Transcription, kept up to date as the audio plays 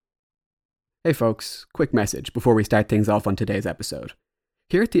Hey folks, quick message before we start things off on today's episode.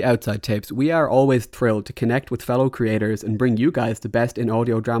 Here at the Outside Tapes, we are always thrilled to connect with fellow creators and bring you guys the best in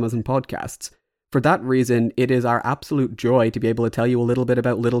audio dramas and podcasts. For that reason, it is our absolute joy to be able to tell you a little bit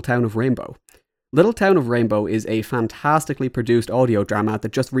about Little Town of Rainbow. Little Town of Rainbow is a fantastically produced audio drama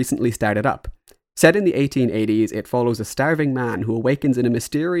that just recently started up. Set in the 1880s, it follows a starving man who awakens in a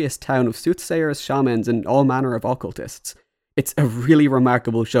mysterious town of soothsayers, shamans, and all manner of occultists. It's a really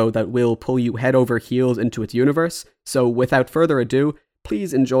remarkable show that will pull you head over heels into its universe, so without further ado,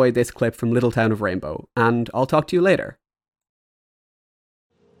 please enjoy this clip from Little Town of Rainbow, and I'll talk to you later.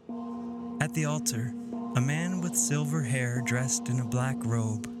 At the altar, a man with silver hair dressed in a black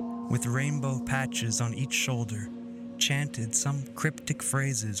robe, with rainbow patches on each shoulder, chanted some cryptic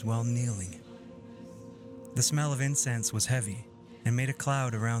phrases while kneeling. The smell of incense was heavy and made a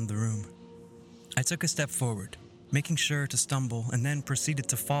cloud around the room. I took a step forward, making sure to stumble, and then proceeded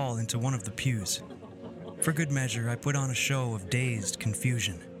to fall into one of the pews. For good measure, I put on a show of dazed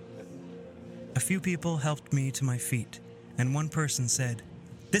confusion. A few people helped me to my feet, and one person said,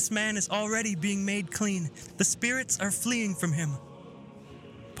 "This man is already being made clean. The spirits are fleeing from him."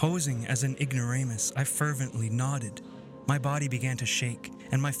 Posing as an ignoramus, I fervently nodded. My body began to shake,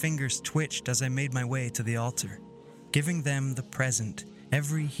 and my fingers twitched as I made my way to the altar, giving them the present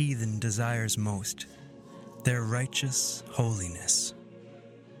every heathen desires most: their righteous holiness.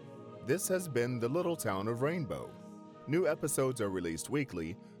 This has been The Little Town of Rainbow. New episodes are released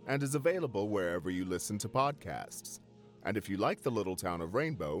weekly and is available wherever you listen to podcasts. And if you like The Little Town of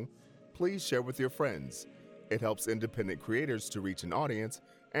Rainbow, please share with your friends. It helps independent creators to reach an audience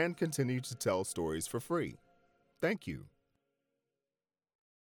and continue to tell stories for free. Thank you.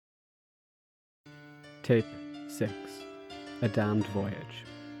 Tape 6. A Damned Voyage.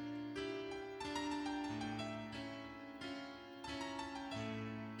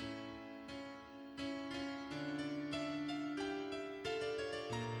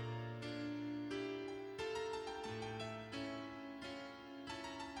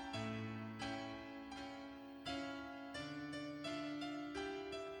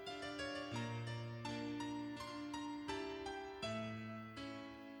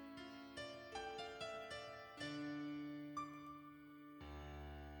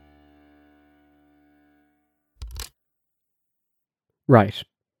 Right.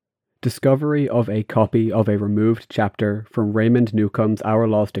 Discovery of a copy of a removed chapter from Raymond Newcomb's Our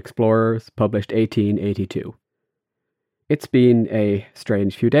Lost Explorers, published 1882. It's been a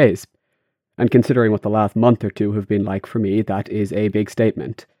strange few days, and considering what the last month or two have been like for me, that is a big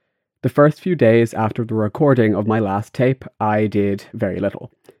statement. The first few days after the recording of my last tape, I did very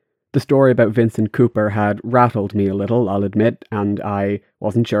little. The story about Vincent Cooper had rattled me a little, I'll admit, and I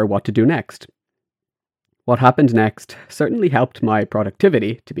wasn't sure what to do next. What happened next certainly helped my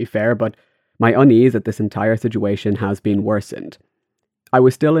productivity, to be fair, but my unease at this entire situation has been worsened. I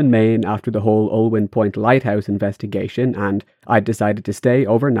was still in Maine after the whole Olwyn Point Lighthouse investigation, and I'd decided to stay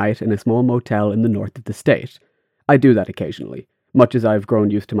overnight in a small motel in the north of the state. I do that occasionally. Much as I've grown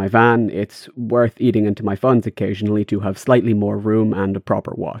used to my van, it's worth eating into my funds occasionally to have slightly more room and a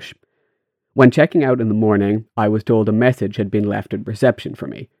proper wash. When checking out in the morning, I was told a message had been left at reception for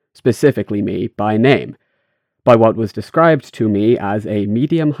me, specifically me by name, by what was described to me as a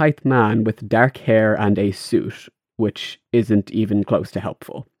medium-height man with dark hair and a suit, which isn't even close to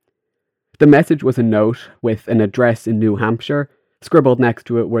helpful. The message was a note with an address in New Hampshire. Scribbled next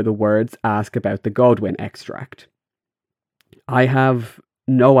to it were the words, "Ask about the Godwin extract." I have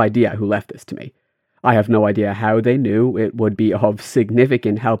no idea who left this to me. I have no idea how they knew it would be of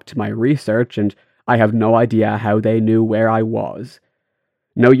significant help to my research, and I have no idea how they knew where I was.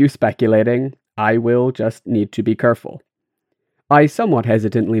 No use speculating. I will just need to be careful. I somewhat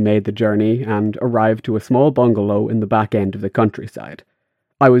hesitantly made the journey and arrived to a small bungalow in the back end of the countryside.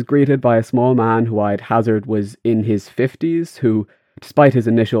 I was greeted by a small man who I'd hazard was in his 50s, who, despite his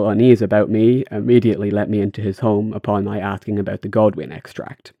initial unease about me, immediately let me into his home upon my asking about the Godwin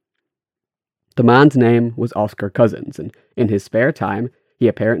extract. The man's name was Oscar Cousins, and in his spare time, he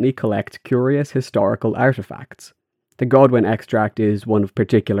apparently collects curious historical artifacts. The Godwin extract is one of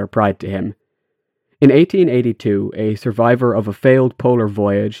particular pride to him. In 1882, a survivor of a failed polar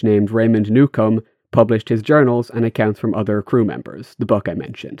voyage named Raymond Newcomb published his journals and accounts from other crew members, the book I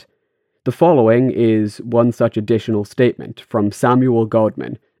mentioned. The following is one such additional statement from Samuel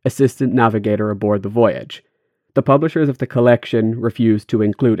Godman, assistant navigator aboard the Voyage. The publishers of the collection refused to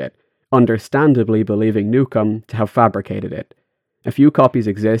include it, understandably believing Newcomb to have fabricated it. A few copies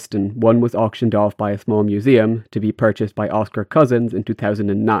exist, and one was auctioned off by a small museum to be purchased by Oscar Cousins in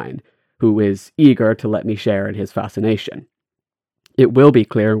 2009, who is eager to let me share in his fascination. It will be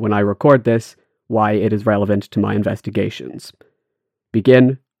clear when I record this why it is relevant to my investigations.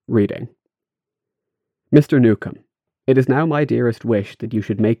 Begin reading. Mr. Newcomb, it is now my dearest wish that you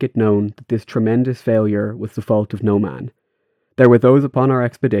should make it known that this tremendous failure was the fault of no man. There were those upon our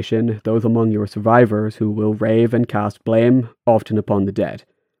expedition, those among your survivors, who will rave and cast blame, often upon the dead.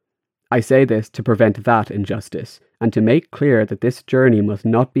 I say this to prevent that injustice, and to make clear that this journey must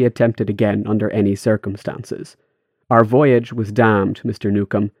not be attempted again under any circumstances. Our voyage was damned, Mr.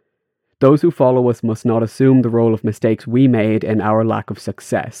 Newcomb. Those who follow us must not assume the role of mistakes we made in our lack of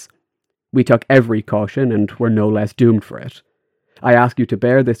success. We took every caution and were no less doomed for it. I ask you to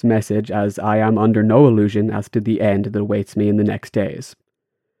bear this message, as I am under no illusion as to the end that awaits me in the next days.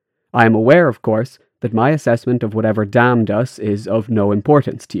 I am aware, of course, that my assessment of whatever damned us is of no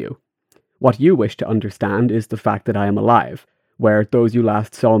importance to you. What you wish to understand is the fact that I am alive, where those you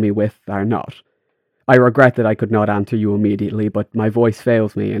last saw me with are not. I regret that I could not answer you immediately, but my voice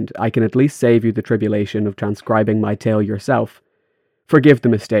fails me, and I can at least save you the tribulation of transcribing my tale yourself. Forgive the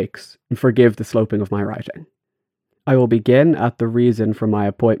mistakes, and forgive the sloping of my writing. I will begin at the reason for my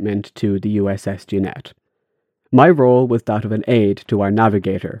appointment to the USS Jeanette. My role was that of an aide to our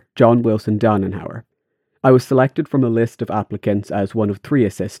navigator, John Wilson Donnenhauer. I was selected from a list of applicants as one of 3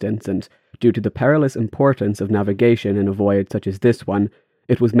 assistants, and due to the perilous importance of navigation in a voyage such as this one,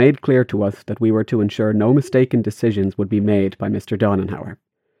 it was made clear to us that we were to ensure no mistaken decisions would be made by Mr. Donnenhauer.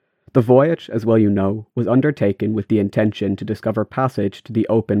 The voyage, as well you know, was undertaken with the intention to discover passage to the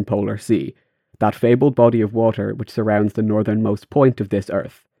open polar sea, that fabled body of water which surrounds the northernmost point of this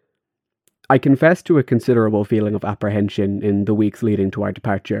earth. I confess to a considerable feeling of apprehension in the weeks leading to our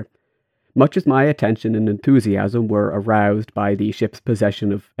departure. Much as my attention and enthusiasm were aroused by the ship's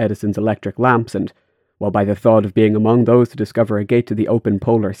possession of Edison's electric lamps, and while by the thought of being among those to discover a gate to the open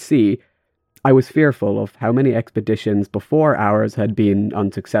polar sea, I was fearful of how many expeditions before ours had been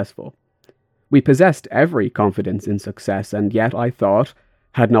unsuccessful. We possessed every confidence in success, and yet I thought,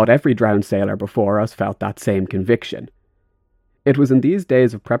 had not every drowned sailor before us felt that same conviction? It was in these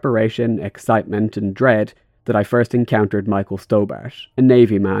days of preparation, excitement, and dread that I first encountered Michael Stobart, a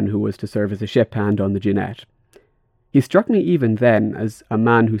Navy man who was to serve as a ship hand on the Jeanette. He struck me even then as a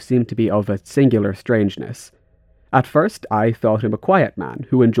man who seemed to be of a singular strangeness. At first I thought him a quiet man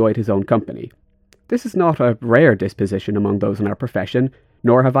who enjoyed his own company. This is not a rare disposition among those in our profession,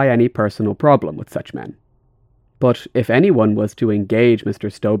 nor have I any personal problem with such men. But if anyone was to engage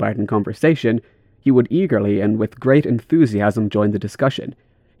Mr. Stobart in conversation, he would eagerly and with great enthusiasm join the discussion.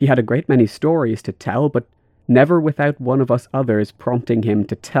 He had a great many stories to tell, but never without one of us others prompting him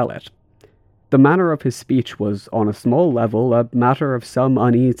to tell it. The manner of his speech was, on a small level, a matter of some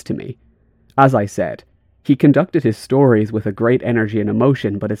unease to me. As I said, he conducted his stories with a great energy and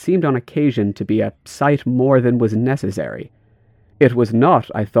emotion, but it seemed on occasion to be a sight more than was necessary. It was not,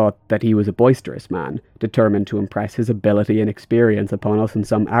 I thought, that he was a boisterous man, determined to impress his ability and experience upon us in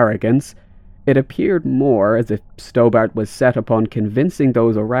some arrogance. It appeared more as if Stobart was set upon convincing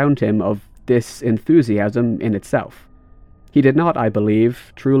those around him of this enthusiasm in itself. He did not, I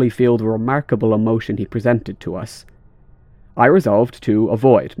believe, truly feel the remarkable emotion he presented to us. I resolved to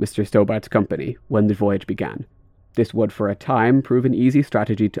avoid Mr. Stobart's company when the voyage began. This would for a time prove an easy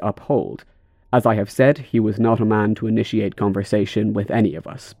strategy to uphold. As I have said, he was not a man to initiate conversation with any of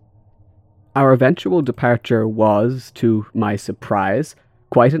us. Our eventual departure was, to my surprise,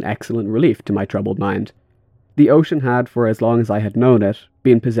 quite an excellent relief to my troubled mind. The ocean had, for as long as I had known it,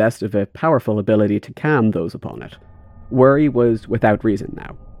 been possessed of a powerful ability to calm those upon it. Worry was without reason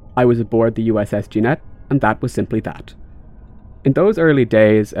now. I was aboard the USS Jeanette, and that was simply that. In those early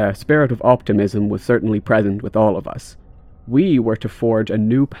days, a spirit of optimism was certainly present with all of us. We were to forge a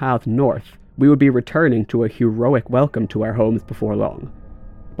new path north. We would be returning to a heroic welcome to our homes before long.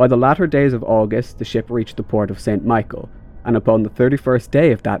 By the latter days of August, the ship reached the port of St. Michael, and upon the 31st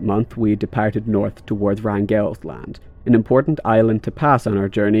day of that month we departed north towards Wrangell's Land, an important island to pass on our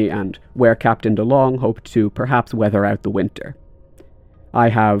journey, and where Captain DeLong hoped to perhaps weather out the winter. I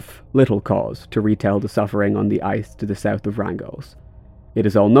have little cause to retell the suffering on the ice to the south of Wrangell's. It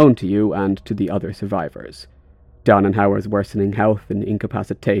is all known to you and to the other survivors. Donnenhauer's worsening health and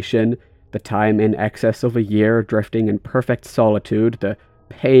incapacitation, the time in excess of a year drifting in perfect solitude, the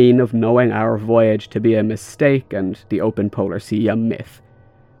pain of knowing our voyage to be a mistake and the open polar sea a myth.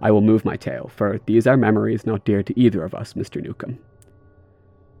 I will move my tale, for these are memories not dear to either of us, Mr. Newcomb.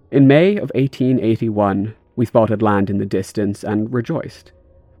 In May of 1881, we spotted land in the distance and rejoiced.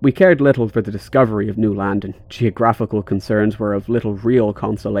 We cared little for the discovery of new land, and geographical concerns were of little real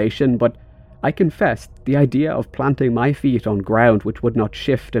consolation, but I confess the idea of planting my feet on ground which would not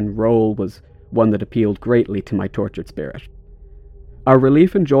shift and roll was one that appealed greatly to my tortured spirit. Our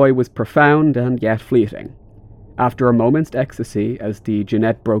relief and joy was profound and yet fleeting. After a moment's ecstasy, as the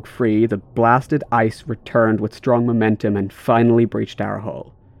Jeanette broke free, the blasted ice returned with strong momentum and finally breached our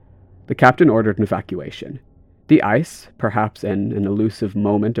hull. The captain ordered an evacuation. The ice, perhaps in an elusive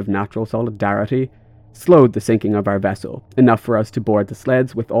moment of natural solidarity, slowed the sinking of our vessel, enough for us to board the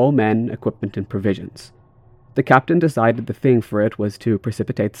sleds with all men, equipment, and provisions. The captain decided the thing for it was to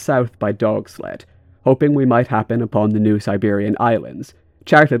precipitate south by dog sled, hoping we might happen upon the New Siberian Islands,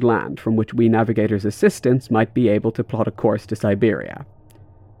 charted land from which we navigators' assistants might be able to plot a course to Siberia.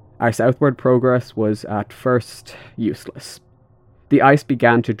 Our southward progress was at first useless. The ice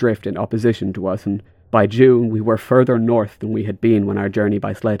began to drift in opposition to us, and by June we were further north than we had been when our journey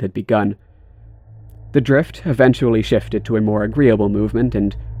by sled had begun. The drift eventually shifted to a more agreeable movement,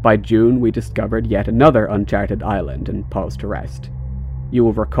 and by June we discovered yet another uncharted island and paused to rest. You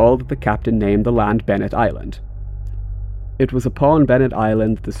will recall that the captain named the land Bennett Island. It was upon Bennett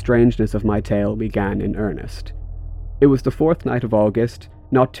Island the strangeness of my tale began in earnest. It was the 4th night of August,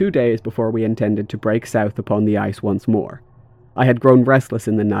 not 2 days before we intended to break south upon the ice once more. I had grown restless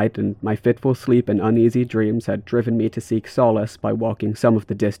in the night, and my fitful sleep and uneasy dreams had driven me to seek solace by walking some of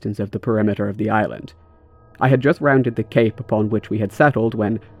the distance of the perimeter of the island. I had just rounded the cape upon which we had settled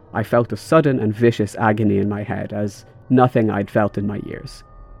when I felt a sudden and vicious agony in my head, as nothing I'd felt in my years.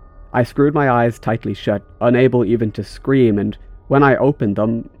 I screwed my eyes tightly shut, unable even to scream, and when I opened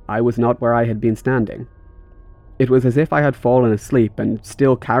them, I was not where I had been standing. It was as if I had fallen asleep and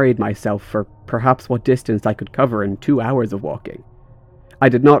still carried myself for perhaps what distance I could cover in 2 hours of walking. I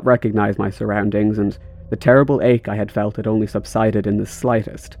did not recognize my surroundings, and the terrible ache I had felt had only subsided in the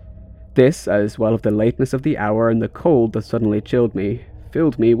slightest. This, as well as the lateness of the hour and the cold that suddenly chilled me,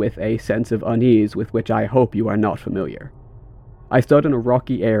 filled me with a sense of unease with which I hope you are not familiar. I stood in a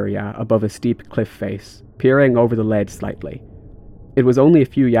rocky area above a steep cliff face, peering over the ledge slightly. It was only a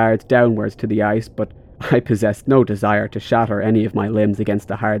few yards downwards to the ice, but I possessed no desire to shatter any of my limbs against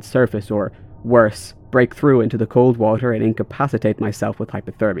the hard surface or, worse, break through into the cold water and incapacitate myself with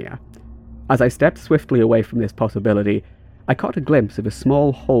hypothermia. As I stepped swiftly away from this possibility, I caught a glimpse of a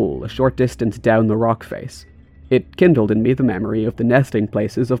small hole a short distance down the rock face. It kindled in me the memory of the nesting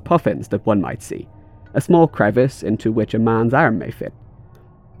places of puffins that one might see, a small crevice into which a man's arm may fit.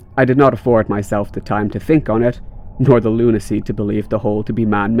 I did not afford myself the time to think on it, nor the lunacy to believe the hole to be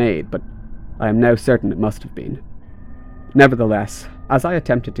man-made, but I am now certain it must have been. Nevertheless, as I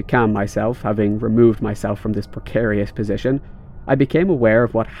attempted to calm myself, having removed myself from this precarious position, I became aware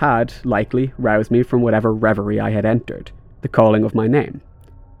of what had, likely, roused me from whatever reverie I had entered, the calling of my name.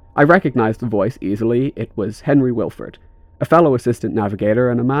 I recognized the voice easily. It was Henry Wilford, a fellow assistant navigator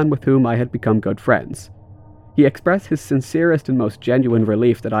and a man with whom I had become good friends. He expressed his sincerest and most genuine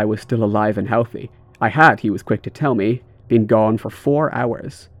relief that I was still alive and healthy. I had, he was quick to tell me, been gone for 4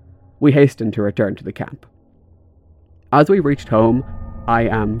 hours. We hastened to return to the camp. As we reached home, I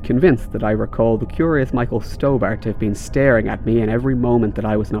am convinced that I recall the curious Michael Stobart to have been staring at me in every moment that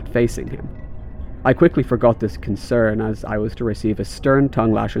I was not facing him. I quickly forgot this concern, as I was to receive a stern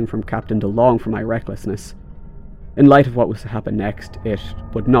tongue-lashing from Captain DeLong for my recklessness. In light of what was to happen next, it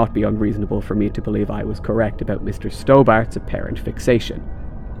would not be unreasonable for me to believe I was correct about Mr. Stobart's apparent fixation.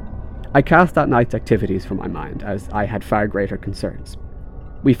 I cast that night's activities from my mind, as I had far greater concerns.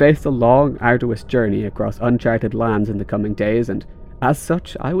 We faced a long, arduous journey across uncharted lands in the coming days, and as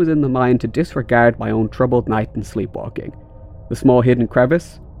such, I was in the mind to disregard my own troubled night and sleepwalking. The small hidden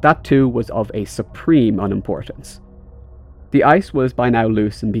crevice, that too was of a supreme unimportance. The ice was by now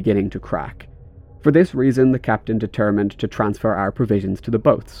loose and beginning to crack. For this reason, the captain determined to transfer our provisions to the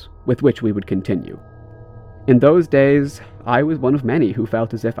boats, with which we would continue. In those days, I was one of many who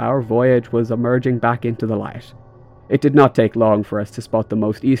felt as if our voyage was emerging back into the light. It did not take long for us to spot the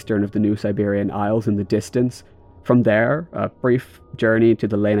most eastern of the New Siberian Isles in the distance. From there, a brief journey to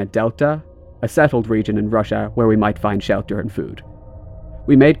the Lena Delta, a settled region in Russia where we might find shelter and food.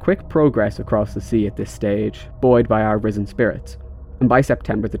 We made quick progress across the sea at this stage, buoyed by our risen spirits, and by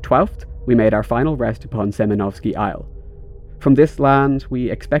September the 12th, we made our final rest upon Semenovsky Isle. From this land, we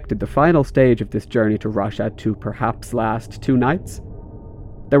expected the final stage of this journey to Russia to perhaps last 2 nights.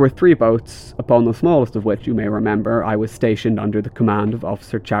 There were 3 boats, upon the smallest of which, you may remember, I was stationed under the command of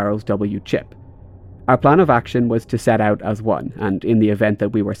Officer Charles W. Chipp. Our plan of action was to set out as one, and in the event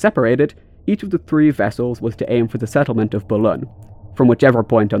that we were separated, each of the 3 vessels was to aim for the settlement of Bulun, from whichever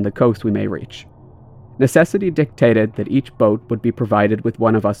point on the coast we may reach. Necessity dictated that each boat would be provided with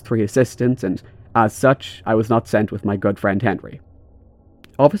one of us 3 assistants, and as such, I was not sent with my good friend Henry.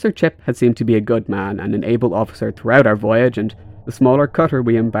 Officer Chipp had seemed to be a good man and an able officer throughout our voyage, and the smaller cutter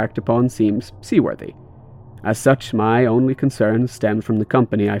we embarked upon seems seaworthy. As such, my only concern stemmed from the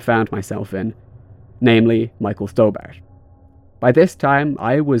company I found myself in, namely Michael Stobart. By this time,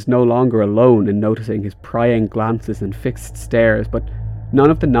 I was no longer alone in noticing his prying glances and fixed stares, but none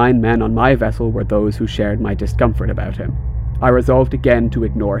of the 9 men on my vessel were those who shared my discomfort about him. I resolved again to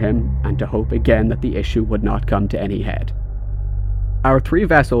ignore him, and to hope again that the issue would not come to any head. Our 3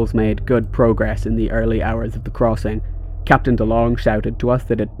 vessels made good progress in the early hours of the crossing. Captain DeLong shouted to us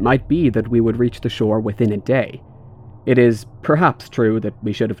that it might be that we would reach the shore within a day. It is perhaps true that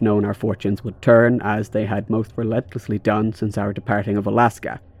we should have known our fortunes would turn, as they had most relentlessly done since our departing of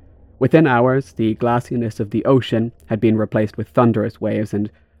Alaska. Within hours, the glassiness of the ocean had been replaced with thunderous waves, and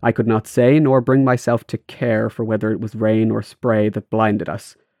I could not say nor bring myself to care for whether it was rain or spray that blinded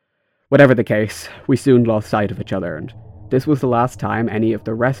us. Whatever the case, we soon lost sight of each other, and this was the last time any of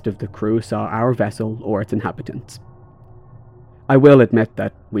the rest of the crew saw our vessel or its inhabitants. I will admit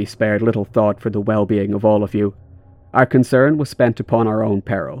that we spared little thought for the well-being of all of you. Our concern was spent upon our own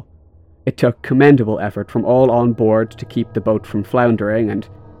peril. It took commendable effort from all on board to keep the boat from floundering, and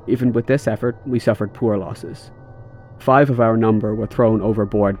even with this effort, we suffered poor losses. 5 of our number were thrown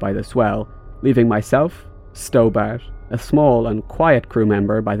overboard by the swell, leaving myself, Stobart, a small and quiet crew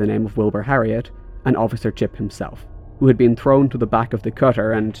member by the name of Wilbur Harriet, and Officer Chip himself, who had been thrown to the back of the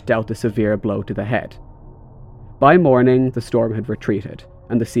cutter and dealt a severe blow to the head. By morning, the storm had retreated,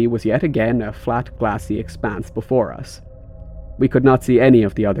 and the sea was yet again a flat, glassy expanse before us. We could not see any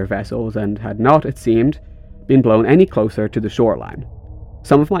of the other vessels, and had not, it seemed, been blown any closer to the shoreline.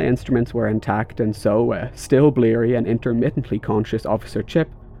 Some of my instruments were intact, and so a still bleary and intermittently conscious Officer Chip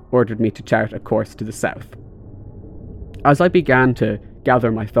ordered me to chart a course to the south. As I began to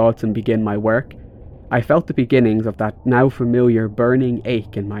gather my thoughts and begin my work, I felt the beginnings of that now familiar burning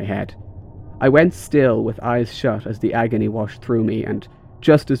ache in my head. I went still with eyes shut as the agony washed through me, and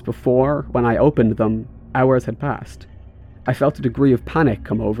just as before, when I opened them, hours had passed. I felt a degree of panic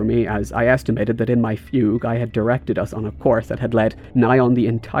come over me as I estimated that in my fugue I had directed us on a course that had led nigh on the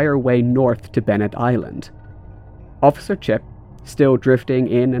entire way north to Bennett Island. Officer Chip, still drifting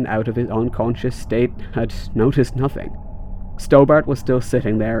in and out of his unconscious state, had noticed nothing. Stobart was still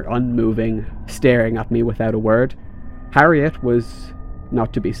sitting there, unmoving, staring at me without a word. Harriet was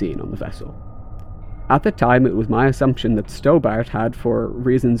not to be seen on the vessel. At the time, it was my assumption that Stobart had, for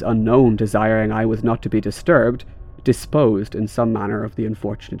reasons unknown desiring I was not to be disturbed, disposed in some manner of the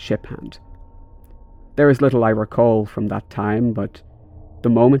unfortunate ship hand. There is little I recall from that time, but the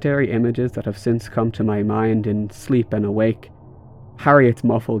momentary images that have since come to my mind in sleep and awake, Harriet's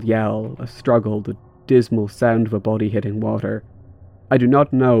muffled yell, a struggle, the dismal sound of a body hitting water. I do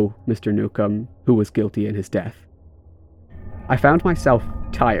not know, Mr. Newcomb, who was guilty in his death. I found myself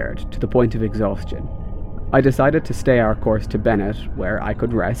tired to the point of exhaustion. I decided to stay our course to Bennett, where I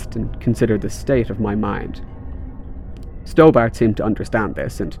could rest and consider the state of my mind. Stobart seemed to understand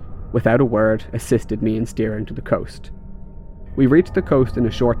this, and, without a word, assisted me in steering to the coast. We reached the coast in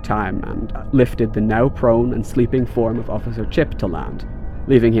a short time, and lifted the now prone and sleeping form of Officer Chip to land,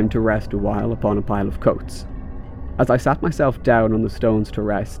 leaving him to rest a while upon a pile of coats. As I sat myself down on the stones to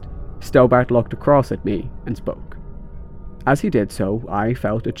rest, Stobart looked across at me and spoke. As he did so, I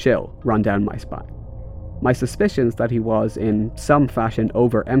felt a chill run down my spine. My suspicions that he was, in some fashion,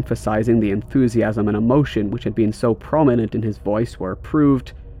 overemphasizing the enthusiasm and emotion which had been so prominent in his voice were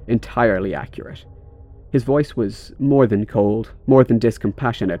proved entirely accurate. His voice was more than cold, more than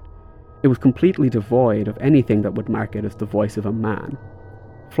discompassionate. It was completely devoid of anything that would mark it as the voice of a man.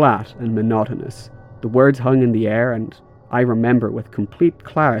 Flat and monotonous, the words hung in the air, and I remember with complete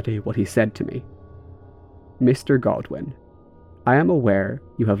clarity what he said to me. "Mr. Godwin, I am aware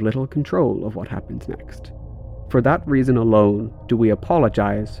you have little control of what happens next. For that reason alone do we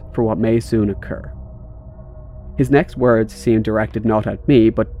apologize for what may soon occur." His next words seemed directed not at me,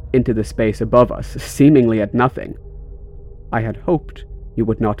 but into the space above us, seemingly at nothing. "I had hoped you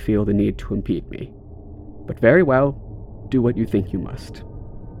would not feel the need to impede me. But very well, do what you think you must."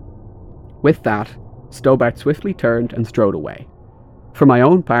 With that, Stobart swiftly turned and strode away. For my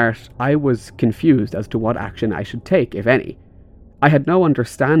own part, I was confused as to what action I should take, if any. I had no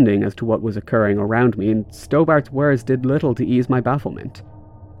understanding as to what was occurring around me, and Stobart's words did little to ease my bafflement.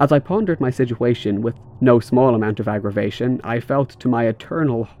 As I pondered my situation with no small amount of aggravation, I felt to my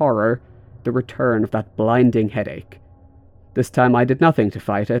eternal horror the return of that blinding headache. This time I did nothing to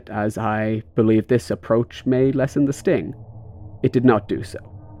fight it, as I believed this approach may lessen the sting. It did not do so.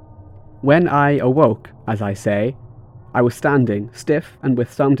 When I awoke, as I say, I was standing, stiff and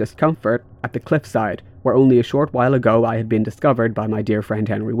with some discomfort, at the cliffside, where only a short while ago I had been discovered by my dear friend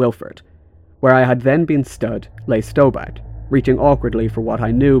Henry Wilford. Where I had then been stood lay Stobart, reaching awkwardly for what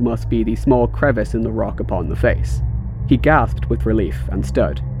I knew must be the small crevice in the rock upon the face. He gasped with relief and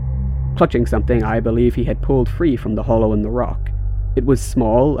stood, clutching something I believe he had pulled free from the hollow in the rock. It was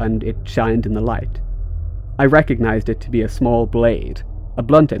small, and it shined in the light. I recognized it to be a small blade, a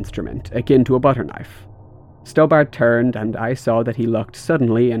blunt instrument akin to a butter knife. Stobart turned, and I saw that he looked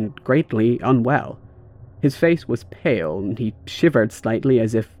suddenly and greatly unwell. His face was pale, and he shivered slightly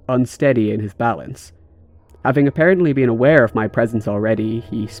as if unsteady in his balance. Having apparently been aware of my presence already,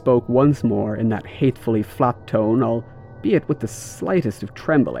 he spoke once more in that hatefully flat tone, albeit with the slightest of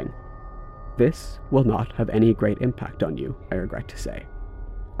trembling. "This will not have any great impact on you, I regret to say.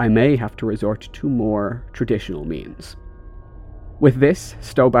 I may have to resort to more traditional means." With this,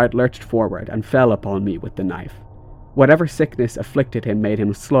 Stobart lurched forward and fell upon me with the knife. Whatever sickness afflicted him made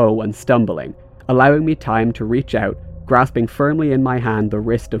him slow and stumbling, allowing me time to reach out, grasping firmly in my hand the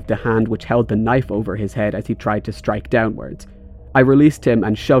wrist of the hand which held the knife over his head as he tried to strike downwards. I released him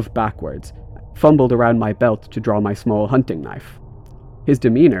and shoved backwards, fumbled around my belt to draw my small hunting knife. His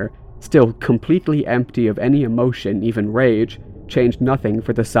demeanor, still completely empty of any emotion, even rage, changed nothing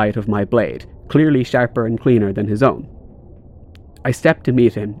for the sight of my blade, clearly sharper and cleaner than his own. I stepped to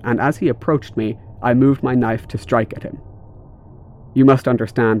meet him, and as he approached me, I moved my knife to strike at him. "You must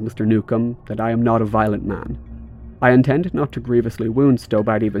understand, Mr. Newcomb, that I am not a violent man. I intended not to grievously wound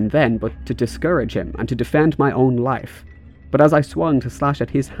Stobart even then, but to discourage him and to defend my own life. But as I swung to slash at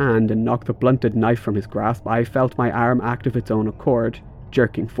his hand and knock the blunted knife from his grasp, I felt my arm act of its own accord,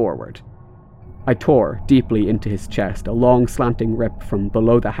 jerking forward. I tore deeply into his chest, a long slanting rip from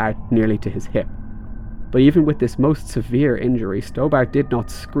below the heart nearly to his hip. But even with this most severe injury, Stobart did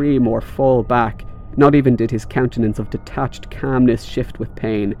not scream or fall back, not even did his countenance of detached calmness shift with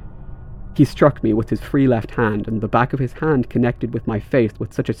pain. He struck me with his free left hand, and the back of his hand connected with my face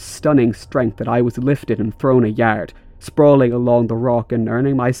with such a stunning strength that I was lifted and thrown a yard, sprawling along the rock and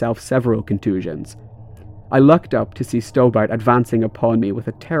earning myself several contusions. I looked up to see Stobart advancing upon me with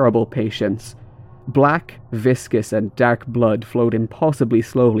a terrible patience. Black, viscous, and dark blood flowed impossibly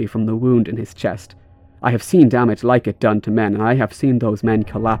slowly from the wound in his chest. I have seen damage like it done to men, and I have seen those men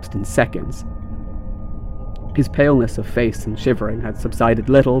collapsed in seconds. His paleness of face and shivering had subsided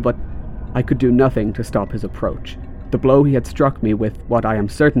little, but I could do nothing to stop his approach. The blow he had struck me with what I am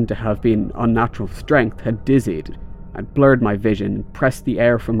certain to have been unnatural strength had dizzied and blurred my vision and pressed the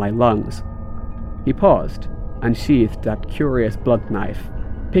air from my lungs. He paused and sheathed that curious blunt knife,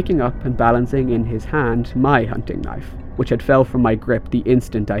 picking up and balancing in his hand my hunting knife, which had fell from my grip the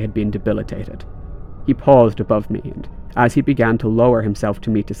instant I had been debilitated. He paused above me, and as he began to lower himself to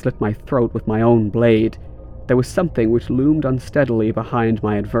me to slit my throat with my own blade, there was something which loomed unsteadily behind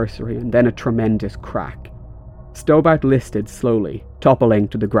my adversary, and then a tremendous crack. Stobart listed slowly, toppling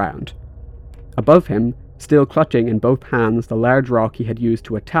to the ground. Above him, still clutching in both hands the large rock he had used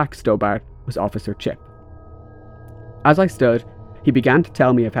to attack Stobart, was Officer Chip. As I stood, he began to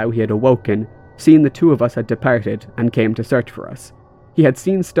tell me of how he had awoken, seen the two of us had departed, and came to search for us. He had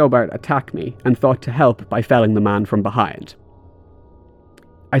seen Stobart attack me, and thought to help by felling the man from behind.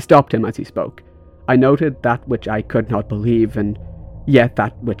 I stopped him as he spoke. I noted that which I could not believe, and yet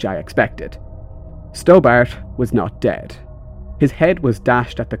that which I expected. Stobart was not dead. His head was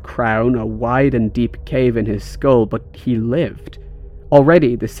dashed at the crown, a wide and deep cave in his skull, but he lived.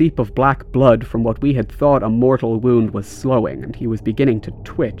 Already the seep of black blood from what we had thought a mortal wound was slowing, and he was beginning to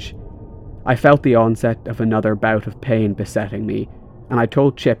twitch. I felt the onset of another bout of pain besetting me, and I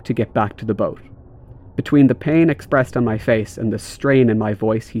told Chip to get back to the boat. Between the pain expressed on my face and the strain in my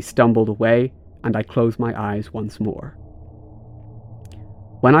voice, he stumbled away, and I closed my eyes once more.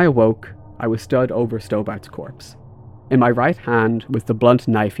 When I awoke, I was stood over Stobart's corpse. In my right hand was the blunt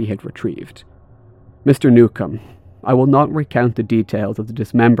knife he had retrieved. "Mr. Newcomb, I will not recount the details of the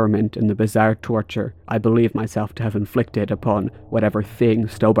dismemberment and the bizarre torture I believe myself to have inflicted upon whatever thing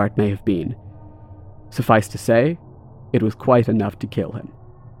Stobart may have been. Suffice to say, it was quite enough to kill him."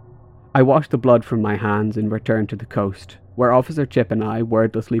 I washed the blood from my hands and returned to the coast, where Officer Chip and I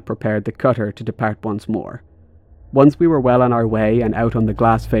wordlessly prepared the cutter to depart once more. Once we were well on our way and out on the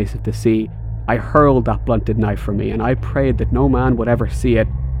glass face of the sea, I hurled that blunted knife from me, and I prayed that no man would ever see it,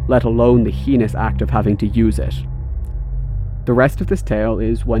 let alone the heinous act of having to use it. The rest of this tale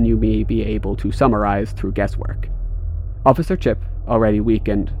is one you may be able to summarize through guesswork. Officer Chip, already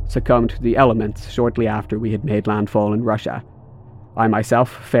weakened, succumbed to the elements shortly after we had made landfall in Russia. I myself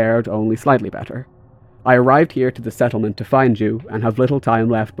fared only slightly better. I arrived here to the settlement to find you, and have little time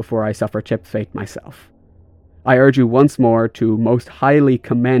left before I suffer Chip's fate myself. I urge you once more to most highly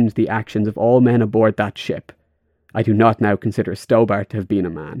commend the actions of all men aboard that ship. I do not now consider Stobart to have been a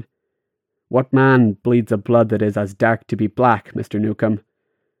man. What man bleeds a blood that is as dark to be black, Mr. Newcomb?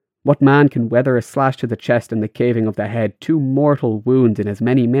 What man can weather a slash to the chest and the caving of the head, 2 mortal wounds in as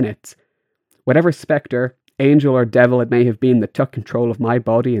many minutes? Whatever spectre, angel or devil it may have been that took control of my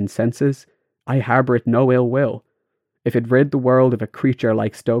body and senses, I harbour it no ill will. If it rid the world of a creature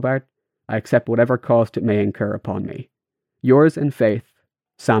like Stobart, I accept whatever cost it may incur upon me. Yours in faith,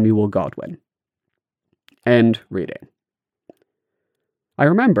 Samuel Godwin. End reading. I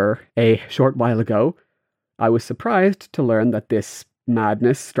remember, a short while ago, I was surprised to learn that this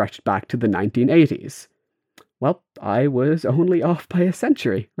madness stretched back to the 1980s. Well, I was only off by a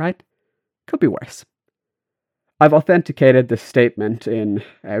century, right? Could be worse. I've authenticated this statement in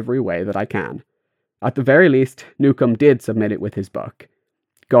every way that I can. At the very least, Newcomb did submit it with his book.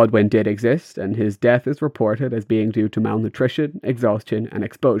 Godwin did exist, and his death is reported as being due to malnutrition, exhaustion, and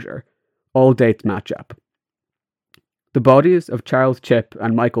exposure. All dates match up. The bodies of Charles Chipp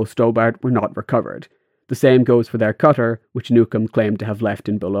and Michael Stobart were not recovered. The same goes for their cutter, which Newcomb claimed to have left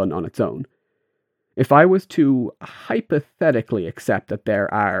in Boulogne on its own. If I was to hypothetically accept that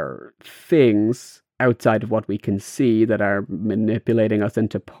there are things outside of what we can see that are manipulating us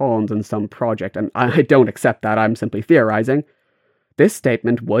into pawns in some project, and I don't accept that, I'm simply theorizing, this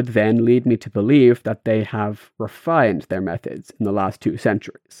statement would then lead me to believe that they have refined their methods in the last 2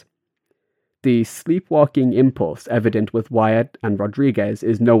 centuries. The sleepwalking impulse evident with Wyatt and Rodriguez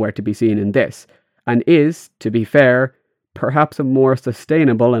is nowhere to be seen in this, and is, to be fair, perhaps a more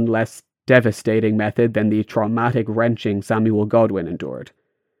sustainable and less devastating method than the traumatic wrenching Samuel Godwin endured.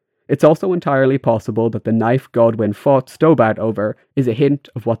 It's also entirely possible that the knife Godwin fought Stobart over is a hint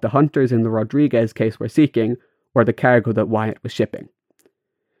of what the hunters in the Rodriguez case were seeking, or the cargo that Wyatt was shipping.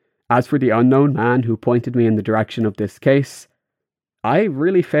 As for the unknown man who pointed me in the direction of this case, I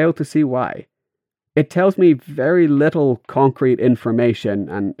really fail to see why. It tells me very little concrete information,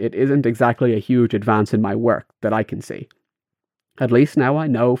 and it isn't exactly a huge advance in my work that I can see. At least now I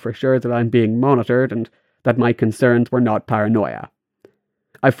know for sure that I'm being monitored and that my concerns were not paranoia.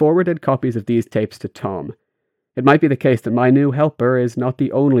 I forwarded copies of these tapes to Tom. It might be the case that my new helper is not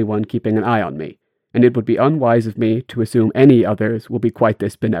the only one keeping an eye on me, and it would be unwise of me to assume any others will be quite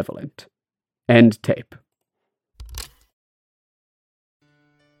this benevolent. End tape.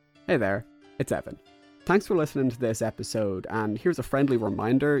 Hey there, it's Evan. Thanks for listening to this episode, and here's a friendly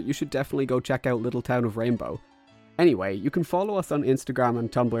reminder, you should definitely go check out Little Town of Rainbow. Anyway, you can follow us on Instagram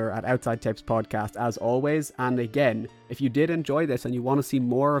and Tumblr at Outside Tapes Podcast as always, and again, if you did enjoy this and you want to see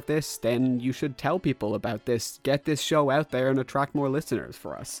more of this, then you should tell people about this, get this show out there and attract more listeners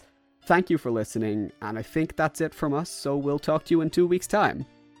for us. Thank you for listening, and I think that's it from us, so we'll talk to you in 2 weeks' time.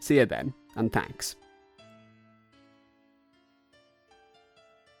 See you then, and thanks.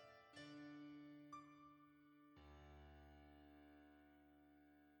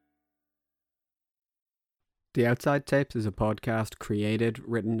 The Outside Tapes is a podcast created,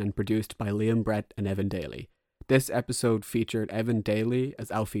 written, and produced by Liam Brett and Evan Daly. This episode featured Evan Daly as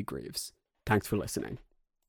Alfie Greaves. Thanks for listening.